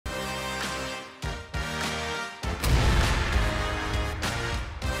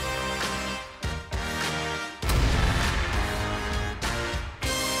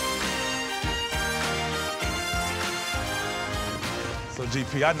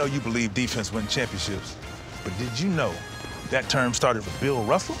GP, I know you believe defense wins championships, but did you know that term started with Bill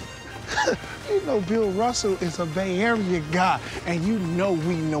Russell? You know Bill Russell is a Bay Area guy, and you know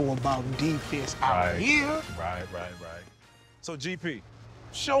we know about defense out here. Right. So, GP,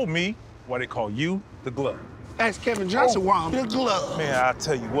 show me why they call you the glove. Ask Kevin Johnson why I'm the glove. Man, I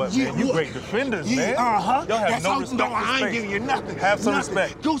tell you what, man, you great defenders, man. Uh-huh. Y'all have no respect No, for I ain't space. giving you nothing. Have some nothing.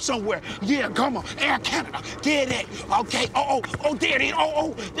 respect. Go somewhere. Yeah, come on. Air Canada. Get it. Okay. Oh, there it is.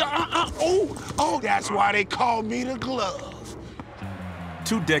 Oh, that's why they call me the glove.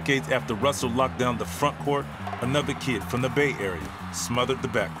 2 decades after Russell locked down the front court, another kid from the Bay Area smothered the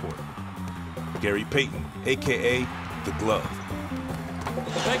backcourt. Gary Payton, a.k.a. the Glove.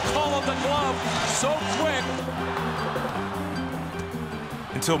 They call him the glove so quick.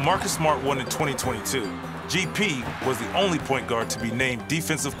 Until Marcus Smart won in 2022, GP was the only point guard to be named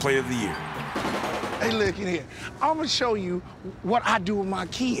Defensive Player of the Year. Hey, look in here. I'm gonna show you what I do with my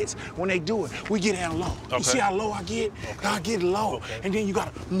kids when they do it. We get down low. Okay. You see how low I get? Okay. I get low. Okay. And then you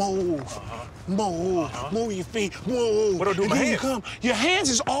gotta move. Move your feet, move. What do I do with my hands? Your hands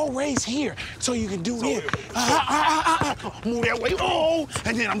is always here, so you can do it. Move that way,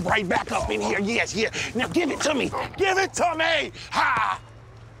 and then I'm right back up in here, yes. Now give it to me, ha!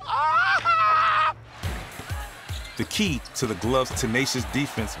 The key to the Glove's tenacious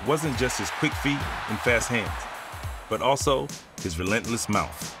defense wasn't just his quick feet and fast hands, but also his relentless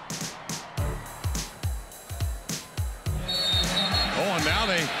mouth. Oh, and now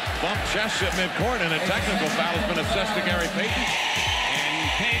they bump chests at midcourt, and a technical foul has been assessed to Gary Payton. And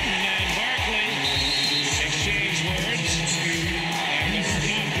Payton and Barkley exchange words, and this is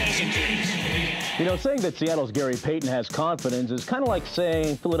no pleasantries. You know, saying that Seattle's Gary Payton has confidence is kind of like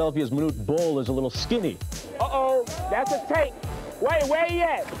saying Philadelphia's Manute Bol is a little skinny. Uh-oh, that's a take. Wait, where he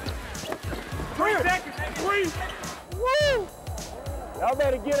at? 3 seconds, 3. Woo! Y'all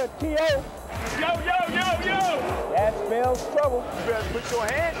better get a T.O. Yo! That spells trouble. You better put your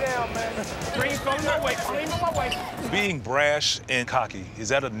hand down, man. Screen on my way. Being brash and cocky, is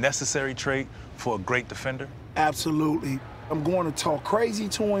that a necessary trait for a great defender? Absolutely. I'm going to talk crazy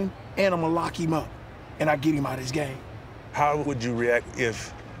to him, and I'm gonna lock him up, and I get him out of his game. How would you react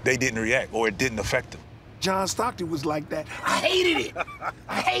if they didn't react or it didn't affect them? John Stockton was like that. I hated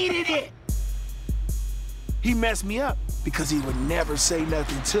it. He messed me up because he would never say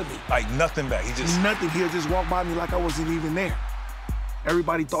nothing to me. Like nothing back, he just... Nothing, he'll just walk by me like I wasn't even there.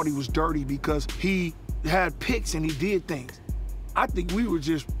 Everybody thought he was dirty because he had picks and he did things. I think we were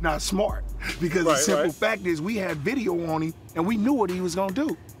just not smart because the simple fact is we had video on him and we knew what he was gonna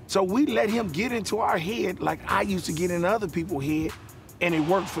do. So we let him get into our head like I used to get into other people's head, and it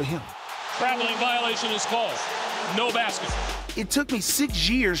worked for him. Traveling violation is called. No basket. It took me 6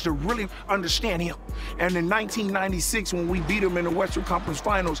 years to really understand him. And in 1996, when we beat him in the Western Conference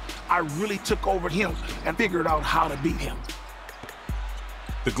Finals, I really took over him and figured out how to beat him.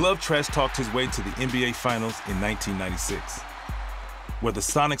 The Glove trash talked his way to the NBA Finals in 1996, where the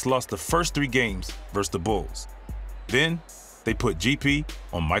Sonics lost the first 3 games versus the Bulls. Then, they put GP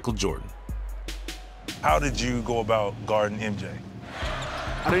on Michael Jordan. How did you go about guarding MJ?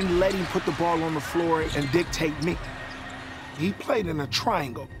 I didn't let him put the ball on the floor and dictate me. He played in a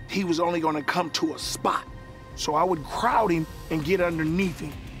triangle. He was only gonna come to a spot. So I would crowd him and get underneath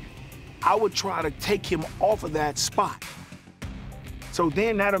him. I would try to take him off of that spot. So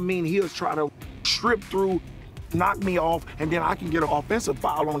then that'll mean he'll try to strip through, knock me off, and then I can get an offensive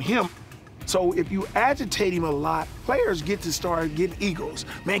foul on him. So if you agitate him a lot, players get to start getting egos.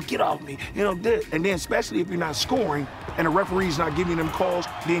 Man, get off me, and then especially if you're not scoring and the referee's not giving them calls,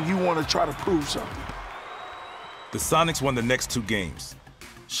 then you want to try to prove something. The Sonics won the next 2 games.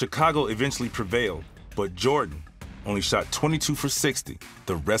 Chicago eventually prevailed, but Jordan only shot 22 for 60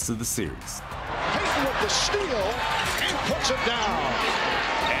 the rest of the series. Payton with the steal and puts it down.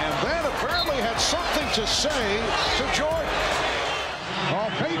 And then apparently had something to say to Jordan.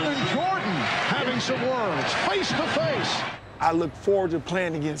 Payton and Jordan having some words, face to face. I look forward to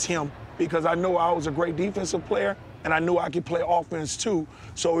playing against him because I know I was a great defensive player and I knew I could play offense too,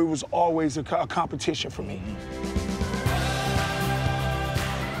 so it was always a competition for me.